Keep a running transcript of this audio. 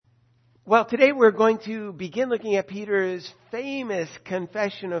Well, today we're going to begin looking at Peter's famous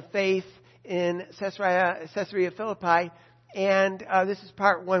confession of faith in Caesarea Philippi. And this is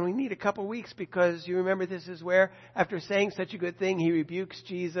part one. We need a couple weeks because you remember this is where, after saying such a good thing, he rebukes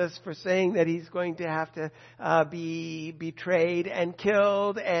Jesus for saying that he's going to have to be betrayed and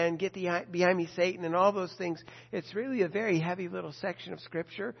killed and get behind me, Satan, and all those things. It's really a very heavy little section of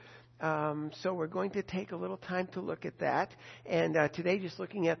Scripture. So we're going to take a little time to look at that. And today just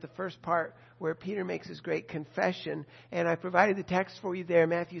looking at the first part where Peter makes his great confession. And I provided the text for you there,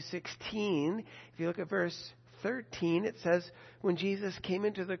 Matthew 16. If you look at verse 13, it says, when Jesus came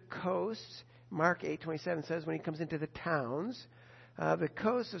into the coasts, Mark 8:27 says, when he comes into the towns, the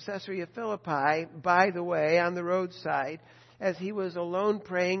coast of Caesarea Philippi, by the way, on the roadside, as he was alone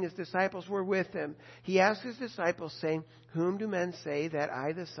praying, his disciples were with him. He asked his disciples, saying, whom do men say that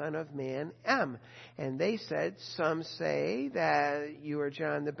I, the Son of Man, am? And they said, some say that you are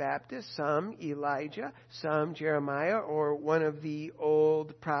John the Baptist, some Elijah, some Jeremiah, or one of the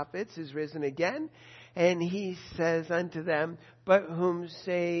old prophets is risen again. And he says unto them, but whom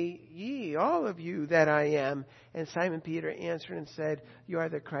say ye, all of you, that I am? And Simon Peter answered and said, you are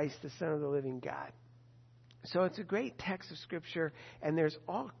the Christ, the Son of the living God. So it's a great text of Scripture, and there's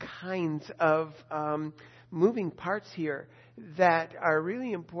all kinds of moving parts here that are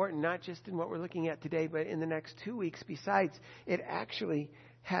really important, not just in what we're looking at today, but in the next 2 weeks. Besides, it actually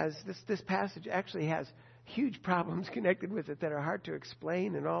has, this passage actually has huge problems connected with it that are hard to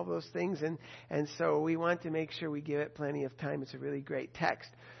explain and all those things. And so we want to make sure we give it plenty of time. It's a really great text.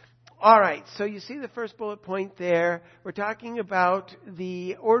 All right, so you see the first bullet point there. We're talking about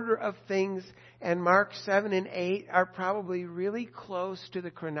the order of things, and Mark 7 and 8 are probably really close to the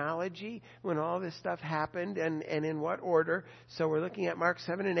chronology when all this stuff happened and in what order. So we're looking at Mark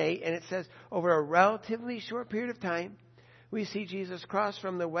 7 and 8, and it says, over a relatively short period of time, we see Jesus cross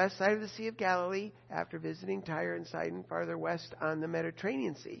from the west side of the Sea of Galilee after visiting Tyre and Sidon farther west on the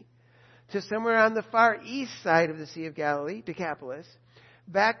Mediterranean Sea to somewhere on the far east side of the Sea of Galilee, Decapolis,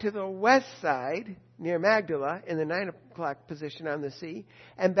 back to the west side near Magdala in the 9 o'clock position on the sea,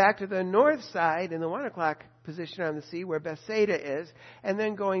 and back to the north side in the 1 o'clock position on the sea where Bethsaida is, and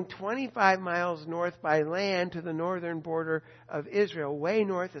then going 25 miles north by land to the northern border of Israel, way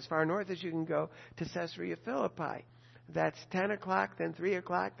north, as far north as you can go, to Caesarea Philippi. That's 10 o'clock, then 3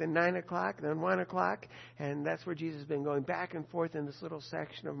 o'clock, then 9 o'clock, then 1 o'clock. And that's where Jesus has been going back and forth in this little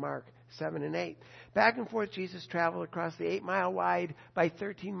section of Mark 7 and 8. Back and forth, Jesus traveled across the 8-mile wide by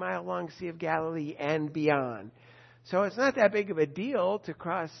 13-mile long Sea of Galilee and beyond. So it's not that big of a deal to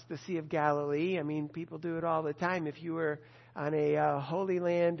cross the Sea of Galilee. I mean, people do it all the time. If you were on a Holy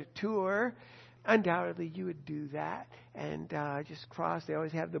Land tour, undoubtedly you would do that and just cross. They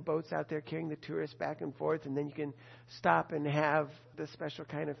always have the boats out there carrying the tourists back and forth, and then you can stop and have the special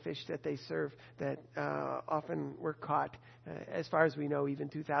kind of fish that they serve that often were caught, as far as we know, even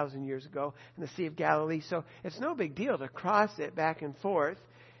 2,000 years ago in the Sea of Galilee. So it's no big deal to cross it back and forth.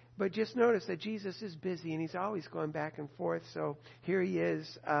 But just notice that Jesus is busy, and he's always going back and forth. So here he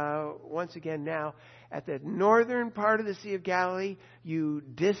is once again now at the northern part of the Sea of Galilee. You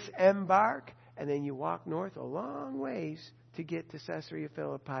disembark, and then you walk north a long ways to get to Caesarea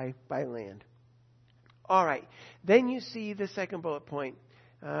Philippi by land. All right. Then you see the second bullet point.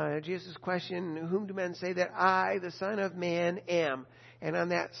 Jesus' question, whom do men say that I, the Son of Man, am? And on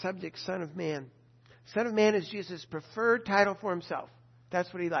that subject, Son of Man. Son of Man is Jesus' preferred title for himself.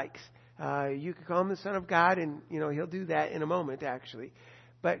 That's what he likes. You could call him the Son of God, and he'll do that in a moment, actually.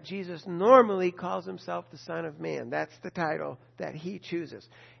 But Jesus normally calls himself the Son of Man. That's the title that he chooses.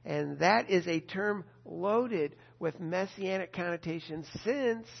 And that is a term loaded with messianic connotations,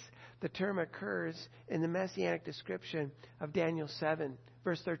 since the term occurs in the messianic description of Daniel 7,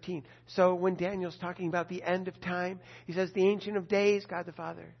 verse 13. So when Daniel's talking about the end of time, he says, the Ancient of Days, God the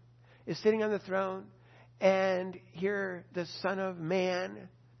Father, is sitting on the throne. And here the Son of Man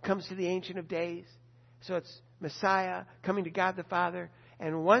comes to the Ancient of Days. So it's Messiah coming to God the Father.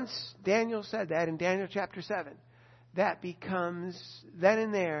 And once Daniel said that in Daniel chapter 7, that becomes then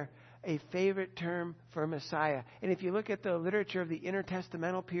and there a favorite term for Messiah. And if you look at the literature of the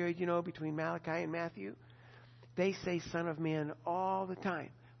intertestamental period, between Malachi and Matthew, they say Son of Man all the time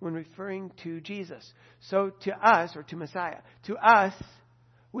when referring to Jesus. So to us, or to Messiah, to us,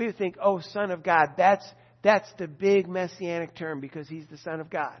 we would think, oh, Son of God, that's the big messianic term because he's the Son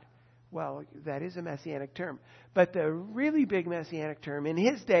of God. Well, that is a messianic term. But the really big messianic term in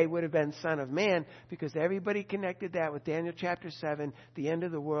his day would have been Son of Man, because everybody connected that with Daniel chapter 7, the end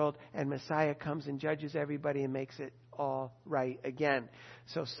of the world, and Messiah comes and judges everybody and makes it all right again.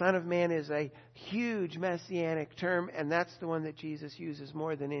 So Son of Man is a huge messianic term, and that's the one that Jesus uses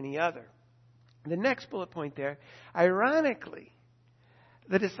more than any other. The next bullet point there, ironically,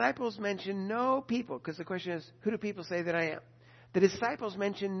 the disciples mention no people, because the question is, who do people say that I am? The disciples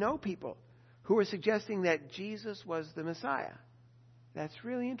mention no people who were suggesting that Jesus was the Messiah. That's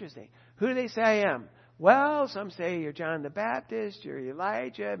really interesting. Who do they say I am? Well, some say you're John the Baptist, you're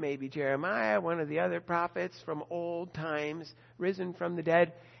Elijah, maybe Jeremiah, one of the other prophets from old times, risen from the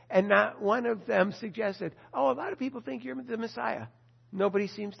dead. And not one of them suggested, a lot of people think you're the Messiah. Nobody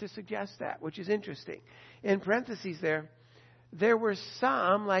seems to suggest that, which is interesting. In parentheses there were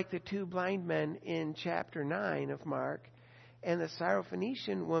some, like the two blind men in chapter 9 of Mark, and the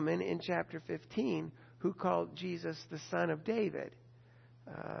Syrophoenician woman in chapter 15, who called Jesus the son of David.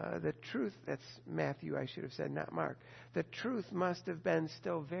 The truth, that's Matthew, I should have said, not Mark. The truth must have been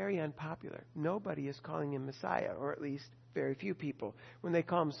still very unpopular. Nobody is calling him Messiah, or at least very few people. When they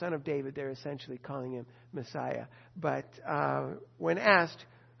call him son of David, they're essentially calling him Messiah. But when asked,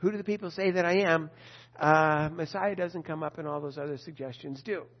 who do the people say that I am? Messiah doesn't come up, and all those other suggestions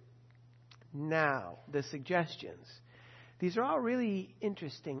do. Now, the suggestions. These are all really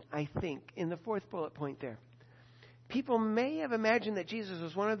interesting, I think, in the fourth bullet point there. People may have imagined that Jesus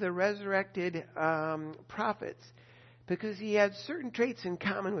was one of the resurrected prophets because he had certain traits in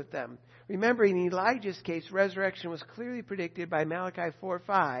common with them. Remember, in Elijah's case, resurrection was clearly predicted by Malachi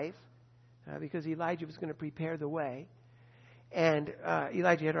 4:5 because Elijah was going to prepare the way. And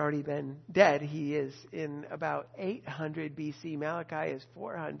Elijah had already been dead. He is in about 800 BC. Malachi is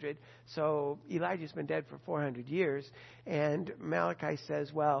 400. So Elijah's been dead for 400 years. And Malachi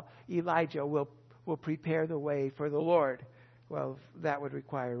says, well, Elijah will prepare the way for the Lord. Well, that would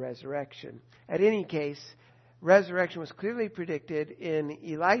require resurrection. At any case, resurrection was clearly predicted in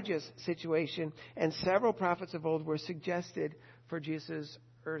Elijah's situation, and several prophets of old were suggested for Jesus'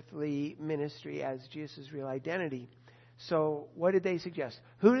 earthly ministry as Jesus' real identity. So what did they suggest?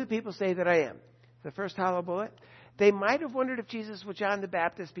 Who do the people say that I am? The first hollow bullet. They might have wondered if Jesus was John the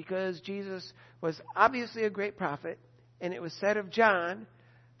Baptist because Jesus was obviously a great prophet, and it was said of John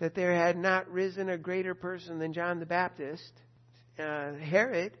that there had not risen a greater person than John the Baptist.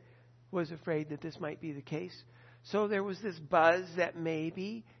 Herod was afraid that this might be the case. So there was this buzz that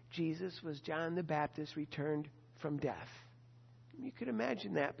maybe Jesus was John the Baptist returned from death. You could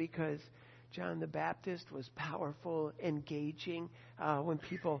imagine that because John the Baptist was powerful, engaging. When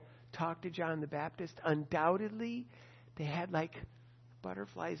people talked to John the Baptist, undoubtedly they had like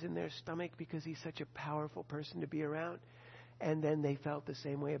butterflies in their stomach because he's such a powerful person to be around. And then they felt the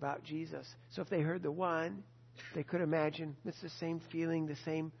same way about Jesus. So if they heard the one, they could imagine it's the same feeling, the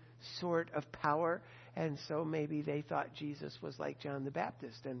same sort of power. And so maybe they thought Jesus was like John the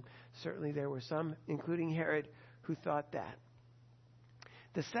Baptist. And certainly there were some, including Herod, who thought that.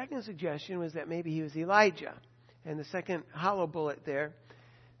 The second suggestion was that maybe he was Elijah. And the second hollow bullet there,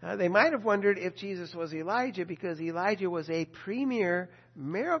 they might have wondered if Jesus was Elijah because Elijah was a premier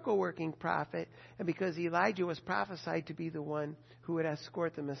miracle-working prophet and because Elijah was prophesied to be the one who would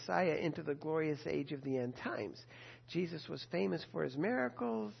escort the Messiah into the glorious age of the end times. Jesus was famous for his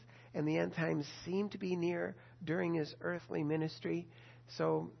miracles, and the end times seemed to be near during his earthly ministry.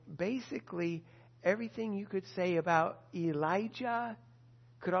 So basically, everything you could say about Elijah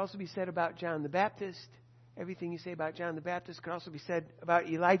could also be said about John the Baptist. Everything you say about John the Baptist could also be said about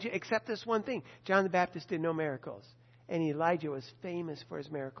Elijah, except this one thing. John the Baptist did no miracles, and Elijah was famous for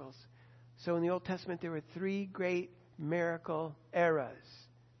his miracles. So in the Old Testament, there were three great miracle eras.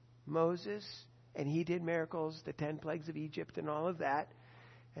 Moses, and he did miracles, the 10 plagues of Egypt and all of that.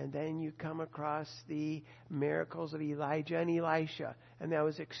 And then you come across the miracles of Elijah and Elisha. And that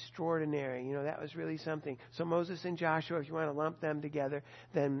was extraordinary. You know, that was really something. So Moses and Joshua, if you want to lump them together,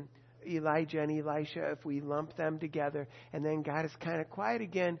 then Elijah and Elisha, if we lump them together. And then God is kind of quiet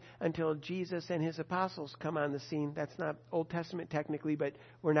again until Jesus and his apostles come on the scene. That's not Old Testament technically, but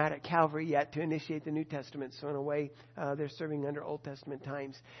we're not at Calvary yet to initiate the New Testament. So in a way, they're serving under Old Testament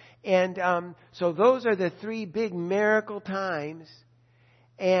times. And so those are the three big miracle times.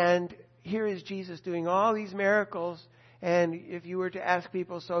 And here is Jesus doing all these miracles. And if you were to ask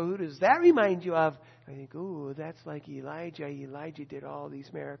people, so who does that remind you of? I think, ooh, that's like Elijah. Elijah did all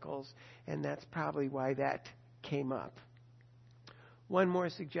these miracles. And that's probably why that came up. One more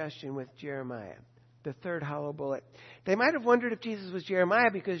suggestion with Jeremiah, the third hollow bullet. They might have wondered if Jesus was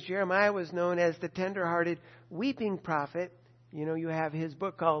Jeremiah because Jeremiah was known as the tender-hearted, weeping prophet. You have his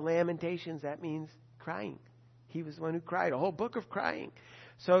book called Lamentations. That means crying. He was the one who cried, a whole book of crying.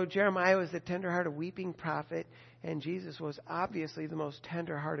 So Jeremiah was the tender-hearted, weeping prophet, and Jesus was obviously the most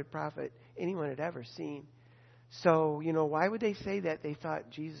tender-hearted prophet anyone had ever seen. So, why would they say that? They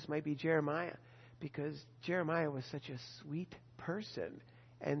thought Jesus might be Jeremiah, because Jeremiah was such a sweet person.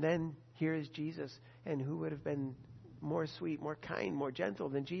 And then here is Jesus, and who would have been more sweet, more kind, more gentle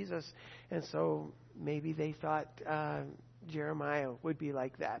than Jesus? And so maybe they thought Jeremiah would be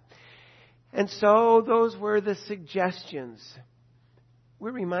like that. And so those were the suggestions.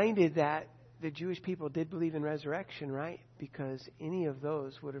 We're reminded that the Jewish people did believe in resurrection, right? Because any of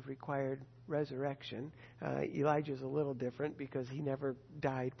those would have required resurrection. Elijah's a little different because he never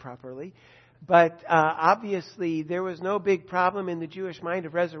died properly. But obviously there was no big problem in the Jewish mind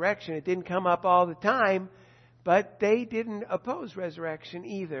of resurrection. It didn't come up all the time, but they didn't oppose resurrection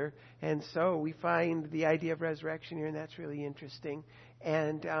either. And so we find the idea of resurrection here, and that's really interesting.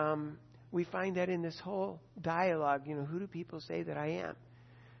 And we find that in this whole dialogue, who do people say that I am?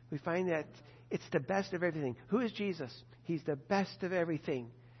 We find that it's the best of everything. Who is Jesus? He's the best of everything.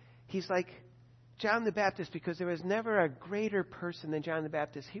 He's like John the Baptist, because there was never a greater person than John the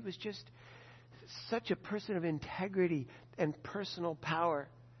Baptist. He was just such a person of integrity and personal power.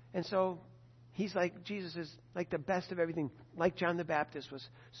 And so he's like, Jesus is like the best of everything. Like John the Baptist was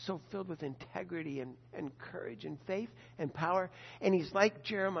so filled with integrity and courage and faith and power. And he's like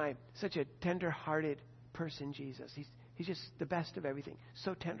Jeremiah, such a tender-hearted person, Jesus. He's just the best of everything.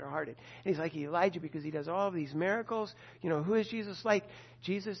 So tender-hearted. And he's like Elijah because he does all of these miracles. Who is Jesus like?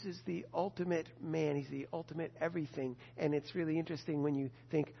 Jesus is the ultimate man. He's the ultimate everything. And it's really interesting when you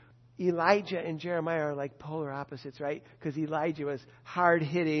think Elijah and Jeremiah are like polar opposites, right? Because Elijah was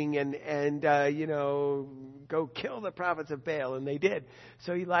hard-hitting and go kill the prophets of Baal. And they did.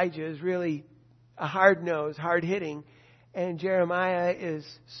 So Elijah is really a hard-nosed, hard-hitting. And Jeremiah is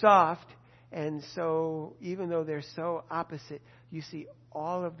soft. And so even though they're so opposite, you see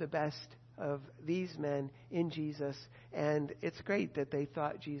all of the best of these men in Jesus. And it's great that they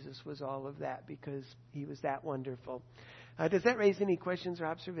thought Jesus was all of that because he was that wonderful. Does that raise any questions or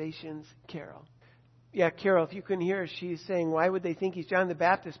observations, Carol? Yeah, Carol, if you couldn't hear her, she's saying, why would they think he's John the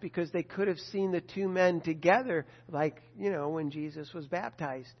Baptist? Because they could have seen the two men together, like, when Jesus was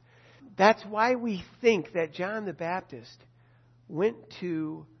baptized. That's why we think that John the Baptist went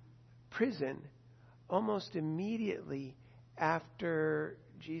to prison almost immediately after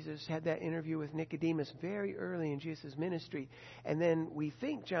Jesus had that interview with Nicodemus, very early in Jesus' ministry. And then we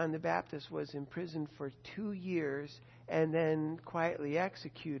think John the Baptist was in prison for 2 years and then quietly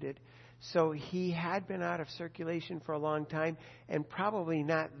executed. So he had been out of circulation for a long time, and probably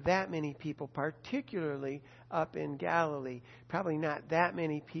not that many people, particularly up in Galilee, probably not that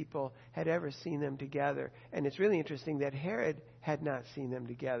many people had ever seen them together. And it's really interesting that Herod had not seen them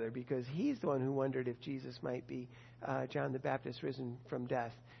together, because he's the one who wondered if Jesus might be John the Baptist risen from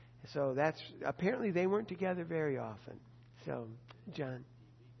death. So apparently they weren't together very often. So, John.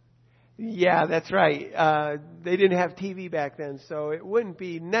 Yeah, that's right. They didn't have TV back then, so it wouldn't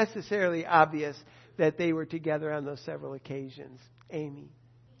be necessarily obvious that they were together on those several occasions. Amy?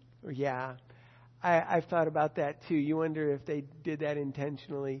 Yeah, I've thought about that too. You wonder if they did that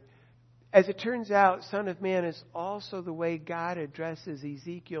intentionally. As it turns out, Son of Man is also the way God addresses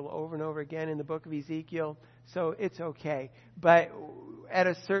Ezekiel over and over again in the book of Ezekiel, so it's okay. But at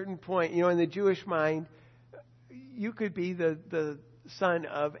a certain point, in the Jewish mind, you could be the son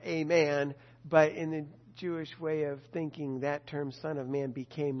of a man, but in the Jewish way of thinking, that term Son of Man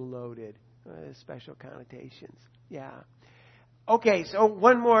became loaded. Special connotations. Yeah. Okay, so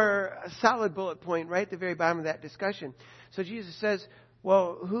one more solid bullet point right at the very bottom of that discussion. So Jesus says,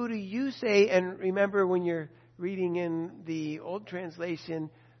 well, who do you say? And remember, when you're reading in the old translation,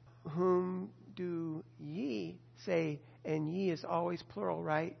 whom do ye say? And ye is always plural,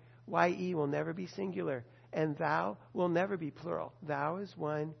 right? Ye will never be singular. And thou will never be plural. Thou is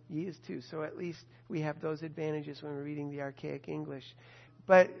one, ye is two. So at least we have those advantages when we're reading the archaic English.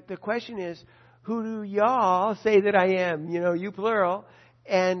 But the question is, who do y'all say that I am? You plural.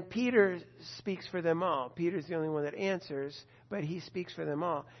 And Peter speaks for them all. Peter's the only one that answers, but he speaks for them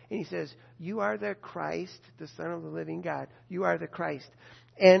all. And he says, you are the Christ, the Son of the living God. You are the Christ.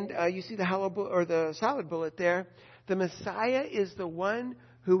 And you see the solid bullet there. The Messiah is the one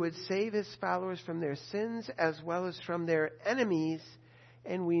who would save his followers from their sins as well as from their enemies.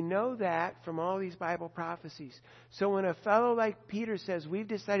 And we know that from all these Bible prophecies. So when a fellow like Peter says, we've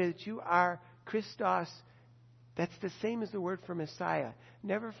decided that you are Christos, that's the same as the word for Messiah.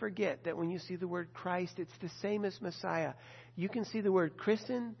 Never forget that when you see the word Christ, it's the same as Messiah. You can see the word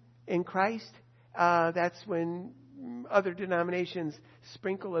Christen in Christ. That's when other denominations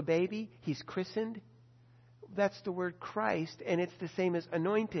sprinkle a baby, he's christened. That's the word Christ, and it's the same as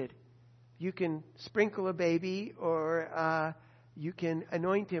anointed. You can sprinkle a baby, or you can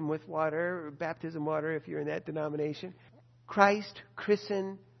anoint him with water, or baptism water if you're in that denomination. Christ,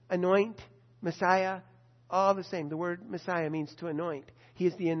 christen, anoint, Messiah, all the same. The word Messiah means to anoint. He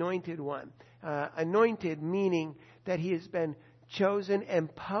is the anointed one. Anointed meaning that he has been chosen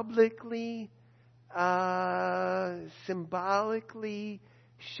and publicly, symbolically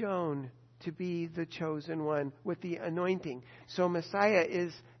shown to be the chosen one with the anointing. So Messiah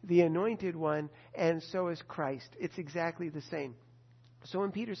is the anointed one, and so is Christ. It's exactly the same. So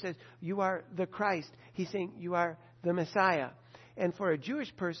when Peter says, you are the Christ, he's saying you are the Messiah. And for a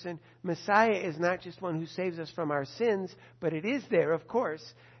Jewish person, Messiah is not just one who saves us from our sins, but it is there, of course.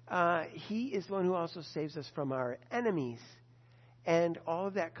 He is the one who also saves us from our enemies. And all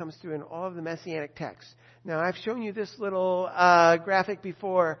of that comes through in all of the Messianic texts. Now, I've shown you this little graphic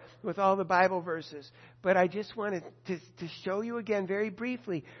before with all the Bible verses, but I just wanted to show you again very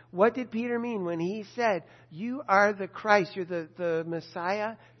briefly, what did Peter mean when he said, you are the Christ, you're the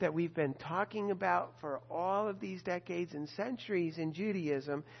Messiah that we've been talking about for all of these decades and centuries in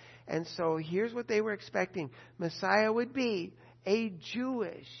Judaism. And so here's what they were expecting. Messiah would be a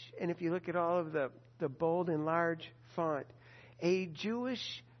Jewish, and if you look at all of the bold and large font, a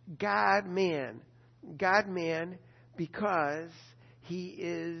Jewish God-man because he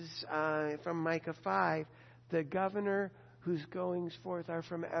is, from Micah 5, the governor whose goings forth are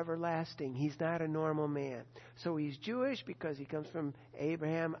from everlasting. He's not a normal man. So he's Jewish because he comes from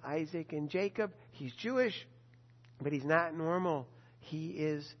Abraham, Isaac, and Jacob. He's Jewish, but he's not normal. He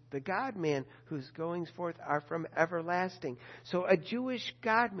is the God-man whose goings forth are from everlasting. So a Jewish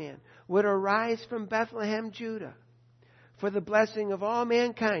God-man would arise from Bethlehem, Judah, for the blessing of all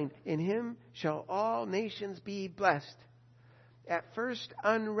mankind. In him shall all nations be blessed. At first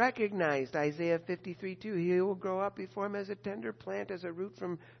unrecognized, Isaiah 53:2, he will grow up before him as a tender plant, as a root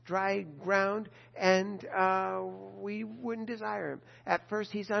from dry ground, and we wouldn't desire him. At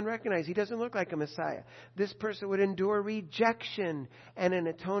first he's unrecognized. He doesn't look like a Messiah. This person would endure rejection and an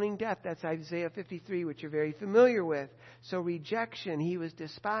atoning death. That's Isaiah 53, which you're very familiar with. So rejection, he was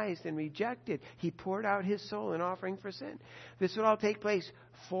despised and rejected. He poured out his soul in offering for sin. This would all take place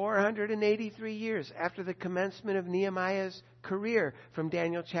 483 years after the commencement of Nehemiah's career, from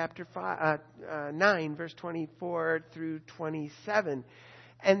Daniel chapter 9, verse 24 through 27.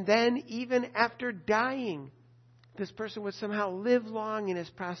 And then even after dying, this person would somehow live long and his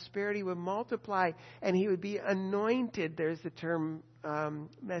prosperity would multiply and he would be anointed. There's the term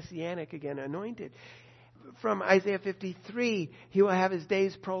messianic again, anointed. From Isaiah 53, he will have his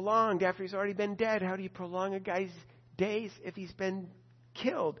days prolonged after he's already been dead. How do you prolong a guy's days if he's been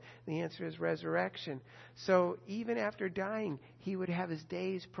killed? The answer is resurrection. So even after dying, he would have his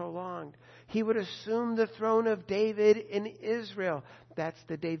days prolonged. He would assume the throne of David in Israel. That's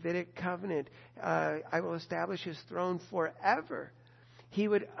the Davidic covenant. I will establish his throne forever. He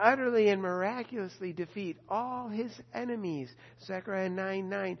would utterly and miraculously defeat all his enemies. Zechariah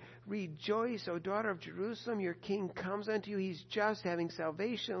 9:9. Rejoice, O daughter of Jerusalem, your king comes unto you. He's just, having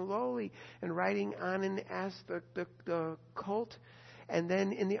salvation, lowly, and riding on an ass, the colt. And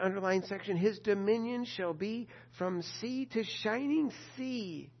then in the underlined section, his dominion shall be from sea to shining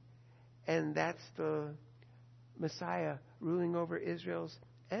sea. And that's the Messiah ruling over Israel's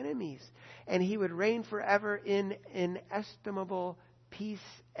enemies. And he would reign forever in inestimable peace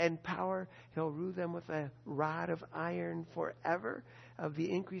and power. He'll rule them with a rod of iron forever. Of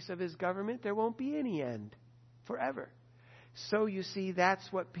the increase of his government, there won't be any end. Forever. So you see, that's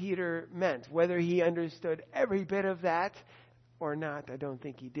what Peter meant. Whether he understood every bit of that or not, I don't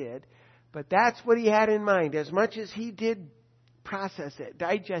think he did. But that's what he had in mind. As much as he did process it,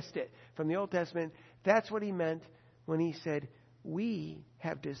 digest it from the Old Testament, that's what he meant when he said, we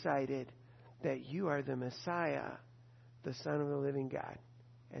have decided that you are the Messiah, the Son of the living God.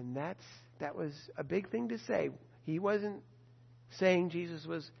 And that was a big thing to say. He wasn't saying Jesus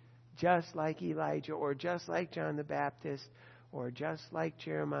was just like Elijah or just like John the Baptist or just like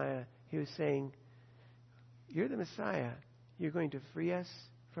Jeremiah. He was saying, you're the Messiah. You're going to free us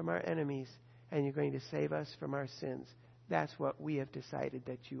from our enemies and you're going to save us from our sins. That's what we have decided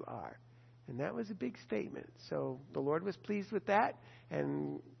that you are. And that was a big statement. So the Lord was pleased with that,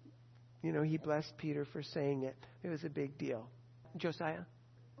 and he blessed Peter for saying it. It was a big deal. Josiah?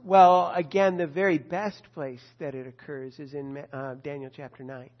 Well, again, the very best place that it occurs is in Daniel chapter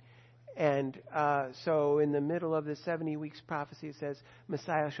 9. And so in the middle of the 70 weeks prophecy, it says,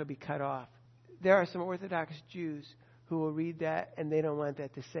 Messiah shall be cut off. There are some Orthodox Jews who will read that, and they don't want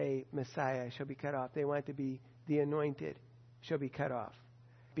that to say Messiah shall be cut off. They want it to be the anointed shall be cut off.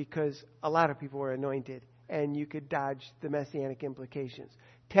 Because a lot of people were anointed, and you could dodge the messianic implications.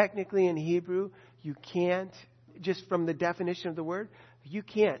 Technically in Hebrew, you can't, just from the definition of the word, you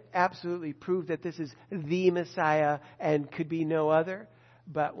can't absolutely prove that this is the Messiah and could be no other.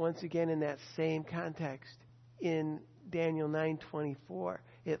 But once again, in that same context, in Daniel 9:24,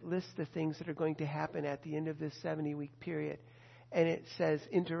 it lists the things that are going to happen at the end of this 70-week period. And it says,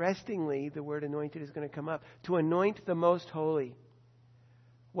 interestingly, the word anointed is going to come up, to anoint the most holy.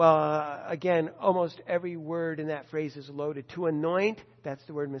 Well, again, almost every word in that phrase is loaded. To anoint, that's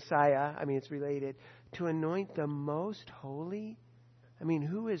the word Messiah. I mean, it's related. To anoint the most holy? I mean,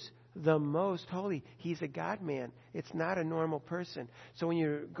 who is the most holy? He's a God-man. It's not a normal person. So when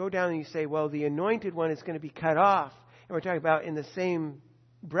you go down and you say, well, the anointed one is going to be cut off, and we're talking about in the same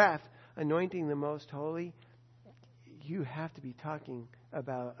breath, anointing the most holy, you have to be talking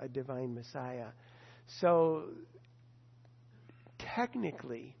about a divine Messiah. So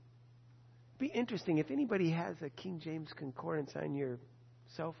technically, it'd be interesting if anybody has a King James Concordance on your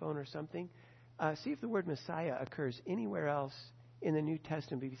cell phone or something, see if the word Messiah occurs anywhere else in the New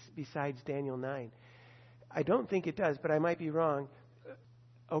Testament besides Daniel 9. I don't think it does, but I might be wrong.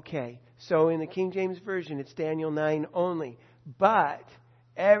 Okay, so in the King James Version, it's Daniel 9 only. But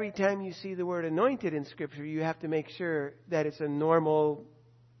every time you see the word anointed in Scripture, you have to make sure that it's a normal,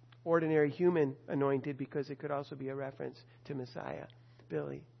 ordinary human anointed, because it could also be a reference to Messiah.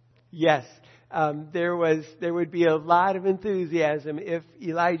 Billy? Yes, there would be a lot of enthusiasm if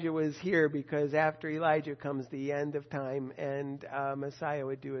Elijah was here, because after Elijah comes the end of time, and Messiah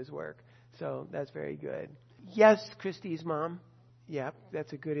would do his work. So that's very good. Yes, Christy's mom. Yep,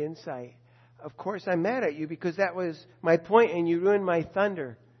 that's a good insight. Of course, I'm mad at you because that was my point, and you ruined my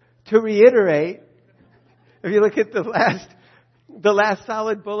thunder. To reiterate, if you look at the last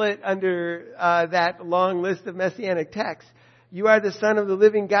solid bullet under that long list of messianic texts, you are the Son of the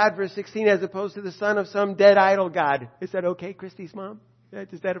living God, verse 16, as opposed to the son of some dead idol god. Is that okay, Christy's mom?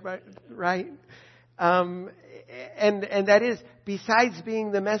 Is that right? And that is, besides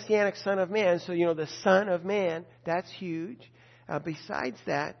being the messianic Son of Man, so, the Son of Man, that's huge. Besides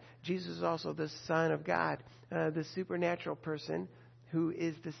that, Jesus is also the Son of God, the supernatural person who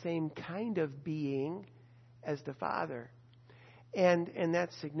is the same kind of being as the Father. And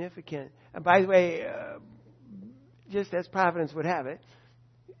that's significant. By the way, just as providence would have it,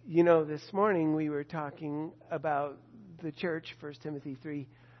 this morning we were talking about the church, 1 Timothy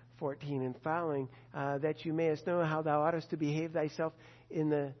 3:14 and following, that you mayest know how thou oughtest to behave thyself in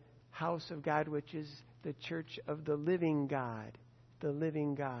the house of God, which is the church of the living God. The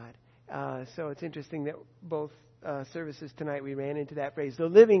living God. So it's interesting that both services tonight we ran into that phrase, the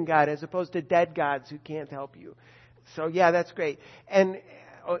living God, as opposed to dead gods who can't help you. So yeah, that's great. And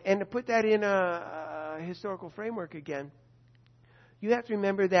to put that in a historical framework again, you have to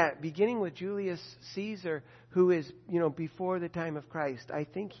remember that beginning with Julius Caesar, who is, before the time of Christ. I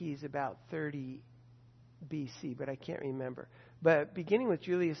think he's about 30 BC, but I can't remember. But beginning with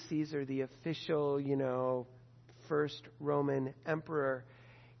Julius Caesar, the official, first Roman emperor,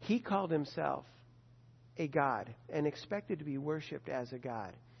 he called himself a god and expected to be worshipped as a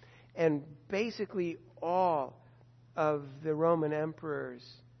god. And basically all of the Roman emperors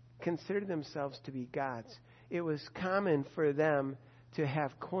considered themselves to be gods. It was common for them to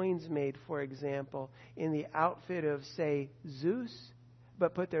have coins made, for example, in the outfit of, say, Zeus,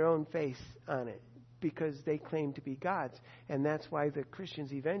 but put their own face on it, because they claimed to be gods. And that's why the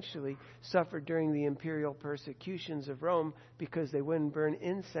Christians eventually suffered during the imperial persecutions of Rome, because they wouldn't burn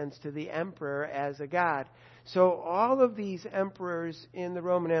incense to the emperor as a god. So all of these emperors in the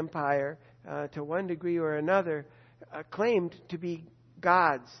Roman Empire, to one degree or another, claimed to be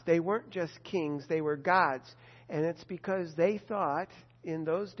gods. They weren't just kings, they were gods. And it's because they thought in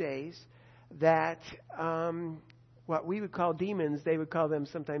those days that what we would call demons, they would call them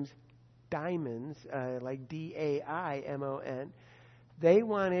sometimes daimons, like D-A-I-M-O-N. They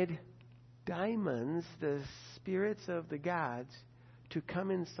wanted daimons, the spirits of the gods, to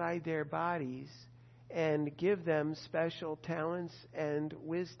come inside their bodies and give them special talents and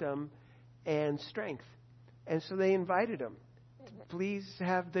wisdom and strength. And so they invited them. Please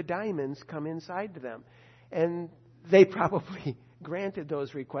have the daimons come inside to them. And they probably granted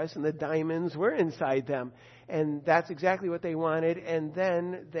those requests, and the daimons were inside them. And that's exactly what they wanted. And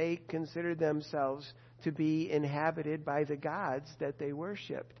then they considered themselves to be inhabited by the gods that they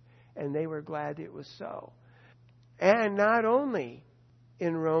worshipped. And they were glad it was so. And not only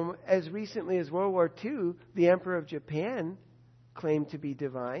in Rome, as recently as World War II, the Emperor of Japan claimed to be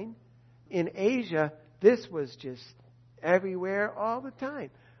divine. In Asia, this was just everywhere all the time.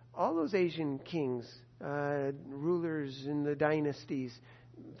 All those Asian kings rulers in the dynasties.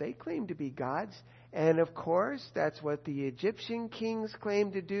 They claim to be gods. And of course, that's what the Egyptian kings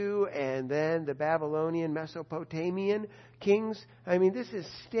claim to do, and then the Babylonian, Mesopotamian kings. I mean, this is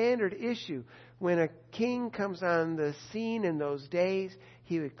standard issue. When a king comes on the scene in those days,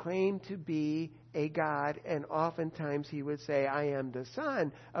 he would claim to be a god, and oftentimes he would say, I am the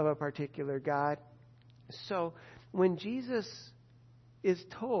son of a particular god. So when Jesus is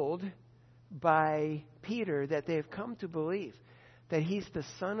told by Peter that they have come to believe that he's the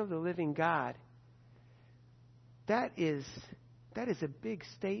Son of the living God, that is a big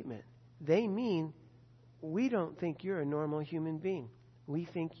statement. They mean, we don't think you're a normal human being. We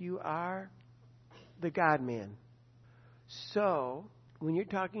think you are the God-man. So, when you're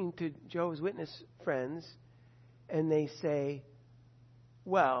talking to Jehovah's Witness friends and they say,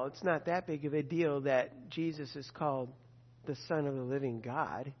 well, it's not that big of a deal that Jesus is called the Son of the living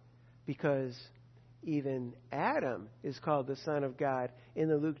God, because even Adam is called the Son of God in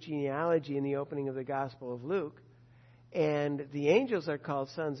the Luke genealogy in the opening of the Gospel of Luke. And the angels are called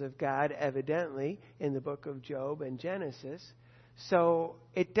sons of God, evidently, in the book of Job and Genesis. So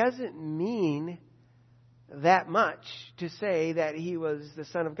it doesn't mean that much to say that he was the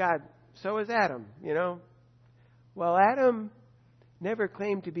Son of God. So is Adam, Well, Adam never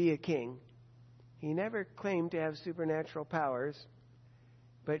claimed to be a king. He never claimed to have supernatural powers,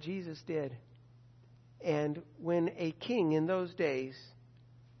 but Jesus did. And when a king in those days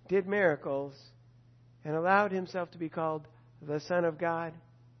did miracles and allowed himself to be called the Son of God,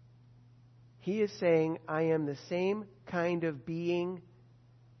 he is saying, I am the same kind of being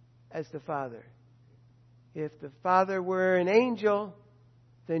as the Father. If the Father were an angel,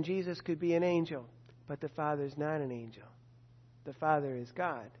 then Jesus could be an angel. But the Father is not an angel. The Father is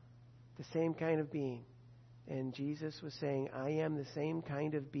God, the same kind of being. And Jesus was saying, I am the same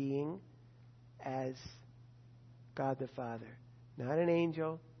kind of being as God the Father. Not an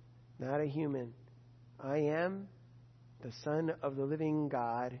angel, not a human. I am the Son of the living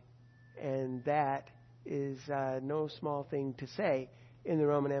God, and that is no small thing to say in the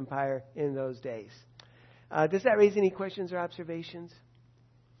Roman Empire in those days. Does that raise any questions or observations?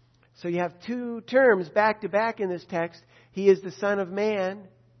 So you have two terms back to back in this text. He is the Son of Man.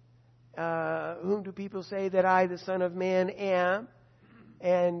 Whom do people say that I, the Son of Man, am?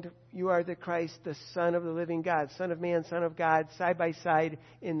 And you are the Christ, the Son of the living God. Son of Man, Son of God, side by side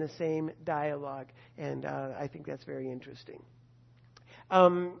in the same dialogue. And I think that's very interesting.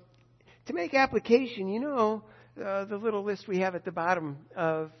 To make application, the little list we have at the bottom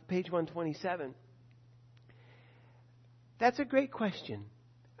of page 127. That's a great question.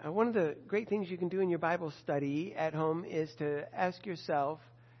 One of the great things you can do in your Bible study at home is to ask yourself,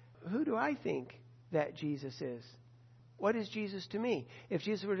 who do I think that Jesus is? What is Jesus to me? If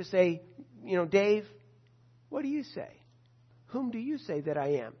Jesus were to say, Dave, what do you say? Whom do you say that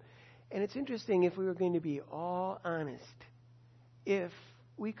I am? And it's interesting, if we were going to be all honest, if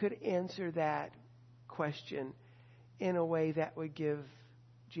we could answer that question in a way that would give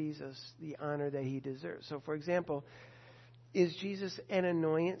Jesus the honor that he deserves. So, for example, is Jesus an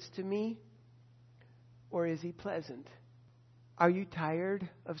annoyance to me, or is he pleasant? Are you tired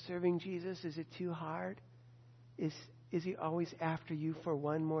of serving Jesus? Is it too hard? Is he always after you for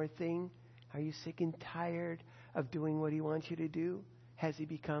one more thing? Are you sick and tired of doing what he wants you to do? Has he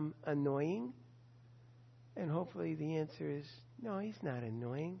become annoying? And hopefully the answer is, no, he's not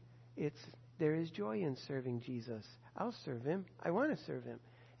annoying. There is joy in serving Jesus. I'll serve him. I want to serve him.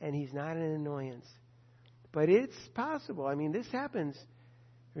 And he's not an annoyance. But it's possible. I mean, this happens.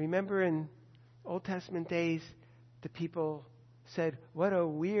 Remember in Old Testament days, the people said, what a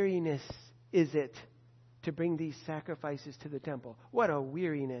weariness is it to bring these sacrifices to the temple. What a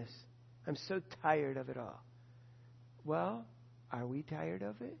weariness. I'm so tired of it all. Well, are we tired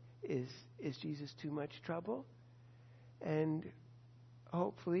of it? Is Jesus too much trouble? And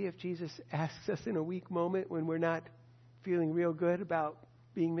hopefully if Jesus asks us in a weak moment when we're not feeling real good about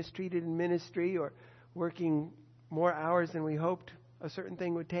being mistreated in ministry or working more hours than we hoped a certain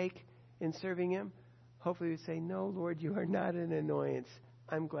thing would take in serving him, hopefully we'd say, no, Lord, you are not an annoyance.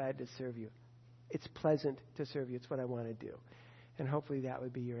 I'm glad to serve you. It's pleasant to serve you. It's what I want to do. And hopefully that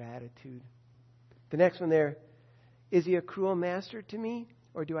would be your attitude. The next one there, is he a cruel master to me,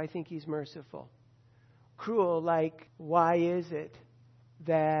 or do I think he's merciful? Cruel, like, why is it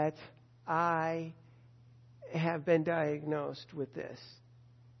that I have been diagnosed with this?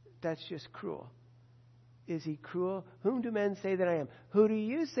 That's just cruel. Is he cruel? Whom do men say that I am? Who do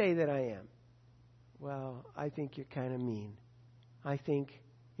you say that I am? Well, I think you're kind of mean. I think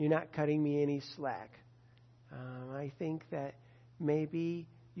you're not cutting me any slack. I think that maybe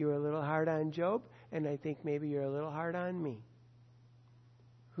you're a little hard on Job and I think maybe you're a little hard on me.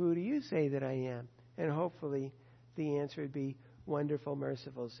 Who do you say that I am? And hopefully the answer would be, wonderful,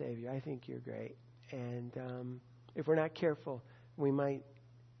 merciful Savior. I think you're great. And if we're not careful, we might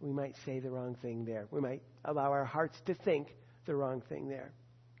say the wrong thing there. We might allow our hearts to think the wrong thing there.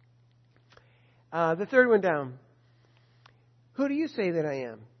 The third one down. Who do you say that I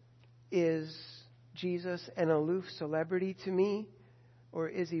am? Is Jesus an aloof celebrity to me, or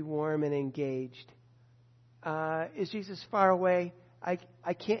is he warm and engaged? Is Jesus far away? I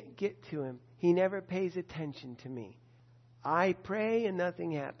can't get to him. He never pays attention to me. I pray and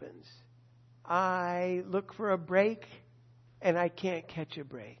nothing happens. I look for a break and I can't catch a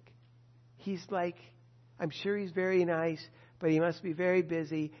break. He's like, I'm sure he's very nice, but he must be very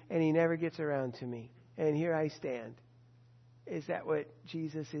busy and he never gets around to me. And here I stand. Is that what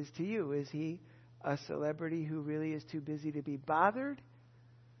Jesus is to you? Is he a celebrity who really is too busy to be bothered?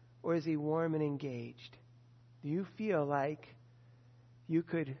 Or is he warm and engaged? Do you feel like you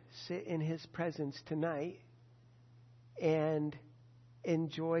could sit in his presence tonight and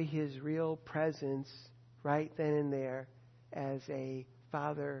enjoy his real presence right then and there as a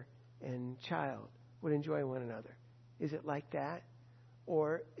father and child would enjoy one another? Is it like that?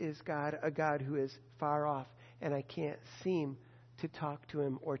 Or is God a God who is far off and I can't seem to talk to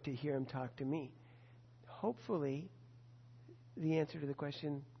him or to hear him talk to me? Hopefully, the answer to the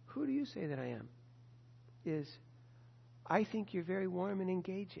question, who do you say that I am, is, I think you're very warm and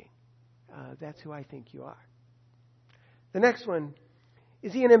engaging. That's who I think you are. The next one,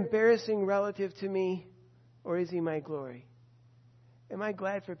 is he an embarrassing relative to me, or is he my glory? Am I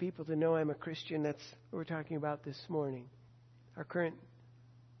glad for people to know I'm a Christian? That's what we're talking about this morning. Our current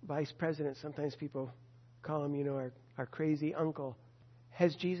vice president, sometimes people call him, our crazy uncle.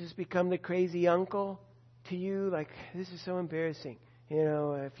 Has Jesus become the crazy uncle to you? Like, this is so embarrassing.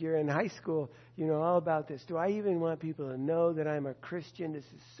 If you're in high school, you know all about this. Do I even want people to know that I'm a Christian? This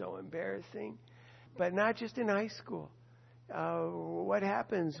is so embarrassing. But not just in high school. What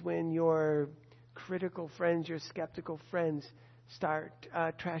happens when your critical friends, your skeptical friends start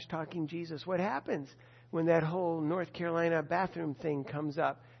trash talking Jesus? What happens when that whole North Carolina bathroom thing comes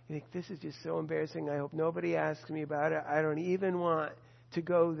up? You think, this is just so embarrassing. I hope nobody asks me about it. I don't even want to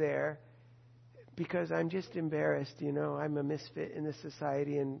go there because I'm just embarrassed. I'm a misfit in this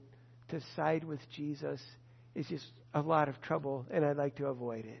society, and to side with Jesus is just a lot of trouble, and I'd like to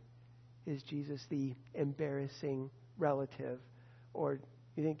avoid it. Is Jesus the embarrassing relative? Or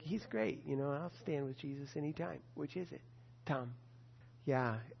you think, he's great, I'll stand with Jesus anytime. Which is it? Tom.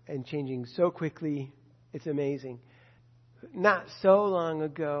 Yeah, and changing so quickly, it's amazing. Not so long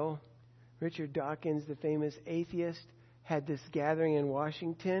ago, Richard Dawkins, the famous atheist, had this gathering in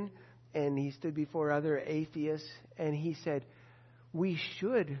Washington, and he stood before other atheists, and he said, we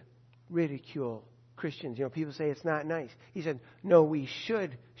should ridicule Christians. People say it's not nice. He said, no, we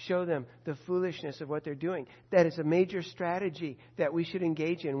should show them the foolishness of what they're doing. That is a major strategy that we should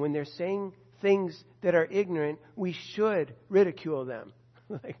engage in. When they're saying things that are ignorant, we should ridicule them.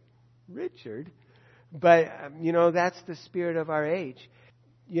 Like, Richard? But, that's the spirit of our age.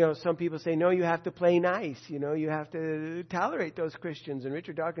 Some people say, no, you have to play nice. You have to tolerate those Christians. And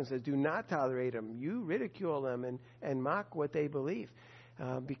Richard Dawkins says, do not tolerate them. You ridicule them and mock what they believe.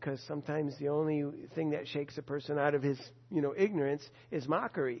 Because sometimes the only thing that shakes a person out of his, ignorance is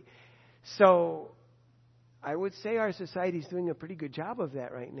mockery. So I would say our society is doing a pretty good job of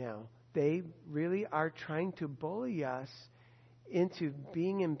that right now. They really are trying to bully us into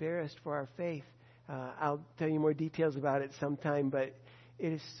being embarrassed for our faith. I'll tell you more details about it sometime, but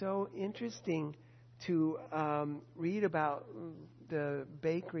it is so interesting to read about the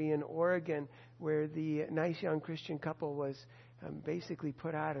bakery in Oregon where the nice young Christian couple was basically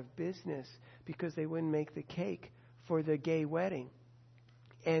put out of business because they wouldn't make the cake for the gay wedding.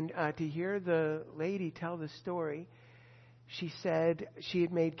 And to hear the lady tell the story, she said she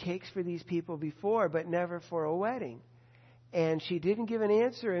had made cakes for these people before, but never for a wedding. And she didn't give an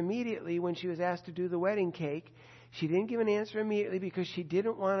answer immediately when she was asked to do the wedding cake. She didn't give an answer immediately because she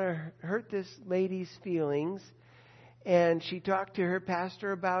didn't want to hurt this lady's feelings. And she talked to her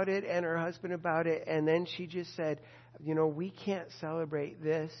pastor about it and her husband about it. And then she just said, we can't celebrate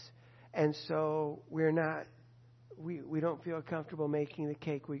this. And so we don't feel comfortable making the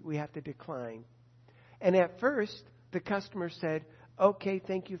cake. We have to decline. And at first, the customer said, okay,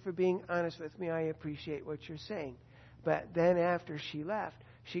 thank you for being honest with me. I appreciate what you're saying. But then after she left,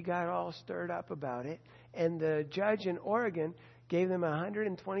 she got all stirred up about it. And the judge in Oregon gave them a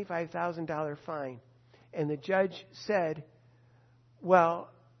 $125,000 fine. And the judge said, well,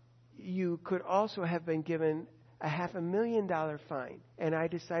 you could also have been given a $500,000 fine, and I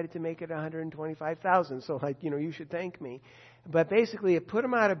decided to make it $125,000. So, you should thank me. But basically, it put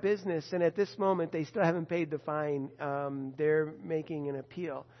them out of business, and at this moment, they still haven't paid the fine. They're making an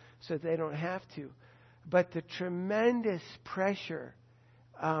appeal so they don't have to. But the tremendous pressure,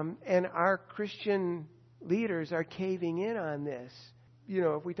 and our Christian leaders are caving in on this.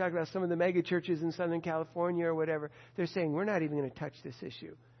 If we talk about some of the mega churches in Southern California or whatever, they're saying we're not even going to touch this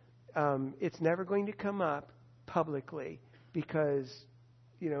issue. It's never going to come up publicly because,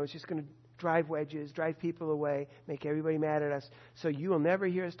 it's just going to drive wedges, drive people away, make everybody mad at us. So you will never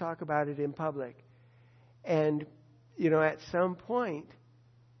hear us talk about it in public. And, at some point,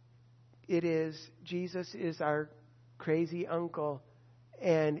 Jesus is our crazy uncle,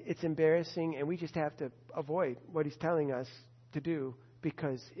 and it's embarrassing, and we just have to avoid what he's telling us to do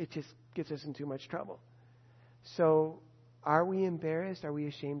because it just gets us in too much trouble. So are we embarrassed? Are we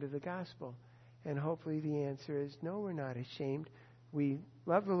ashamed of the gospel? And hopefully the answer is no, we're not ashamed. We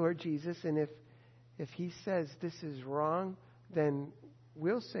love the Lord Jesus, and if he says this is wrong, then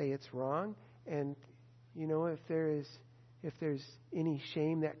we'll say it's wrong. And if there's any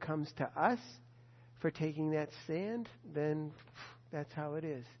shame that comes to us for taking that stand, then that's how it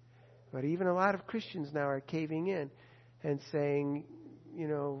is. But even a lot of Christians now are caving in and saying,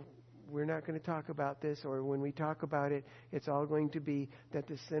 we're not going to talk about this, or when we talk about it, it's all going to be that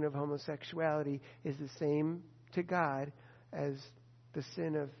the sin of homosexuality is the same to God as the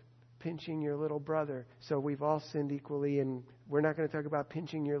sin of pinching your little brother. So we've all sinned equally, and we're not going to talk about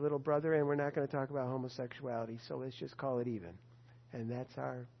pinching your little brother, and we're not going to talk about homosexuality. So let's just call it even. And that's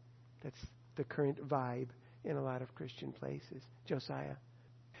the current vibe in a lot of Christian places. Josiah.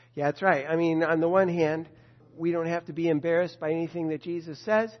 Yeah, that's right. On the one hand, we don't have to be embarrassed by anything that Jesus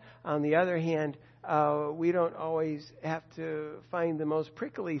says. On the other hand, we don't always have to find the most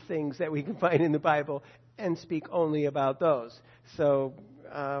prickly things that we can find in the Bible and speak only about those. So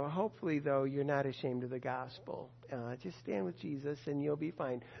hopefully, though, you're not ashamed of the gospel. Just stand with Jesus and you'll be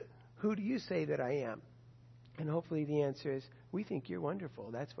fine. Who do you say that I am? And hopefully the answer is, we think you're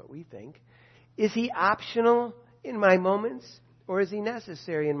wonderful. That's what we think. Is he optional in my moments, or is he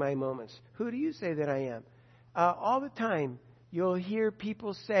necessary in my moments? Who do you say that I am? All the time, you'll hear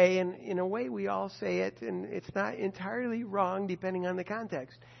people say, and in a way we all say it, and it's not entirely wrong depending on the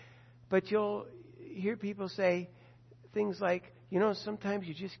context, but you'll hear people say things like, sometimes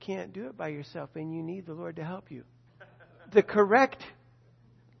you just can't do it by yourself and you need the Lord to help you. The correct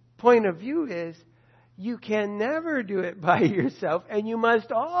point of view is you can never do it by yourself, and you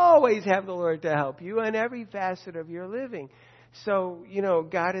must always have the Lord to help you in every facet of your living. So,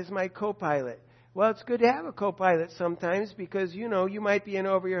 God is my co-pilot. Well, it's good to have a co-pilot sometimes because, you might be in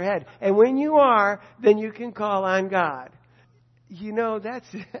over your head. And when you are, then you can call on God.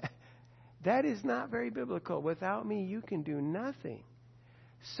 That is not very biblical. Without me, you can do nothing.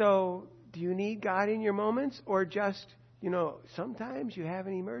 So, do you need God in your moments, or just, sometimes you have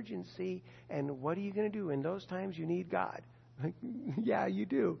an emergency, and what are you going to do? In those times, you need God. Yeah, you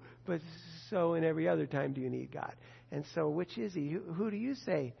do. But so in every other time, do you need God? And so, which is he? Who do you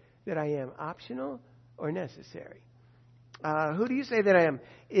say that I am? Optional or necessary? Who do you say that I am?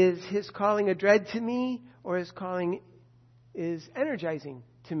 Is his calling a dread to me, or his calling is energizing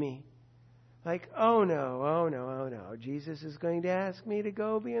to me? Like, oh no, Jesus is going to ask me to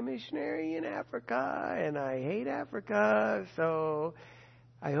go be a missionary in Africa, and I hate Africa, so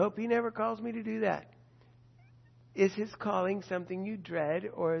I hope he never calls me to do that. Is his calling something you dread,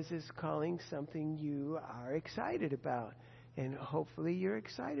 or is his calling something you are excited about? And hopefully you're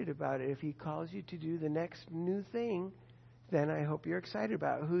excited about it. If he calls you to do the next new thing, then I hope you're excited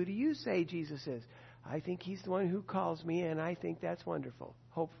about it. Who do you say Jesus is? I think he's the one who calls me, and I think that's wonderful.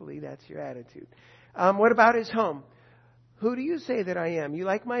 Hopefully that's your attitude. What about his home? Who do you say that I am? You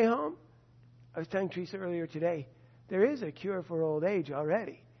like my home? I was telling Teresa earlier today, there is a cure for old age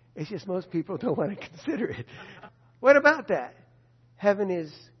already. It's just most people don't want to consider it. What about that? Heaven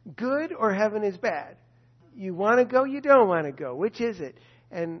is good or heaven is bad? You want to go, you don't want to go. Which is it?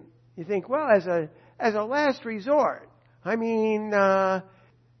 And you think, well, as a last resort,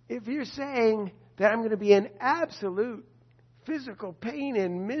 if you're saying that I'm going to be in absolute physical pain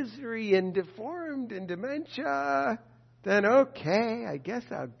and misery and deformed and dementia, then okay, I guess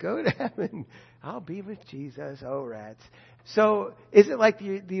I'll go to heaven. I'll be with Jesus. Oh, rats. So is it like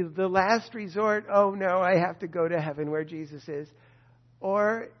the last resort? Oh, no, I have to go to heaven where Jesus is.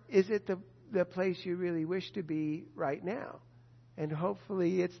 Or is it the place you really wish to be right now? And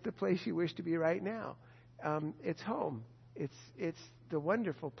hopefully it's the place you wish to be right now. It's home. It's the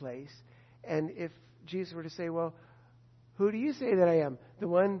wonderful place. And if Jesus were to say, well, who do you say that I am? The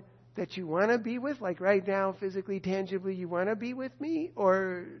one that you want to be with? Like right now, physically, tangibly, you want to be with me,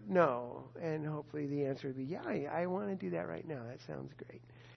 or no? And hopefully the answer would be, yeah, I want to do that right now. That sounds great.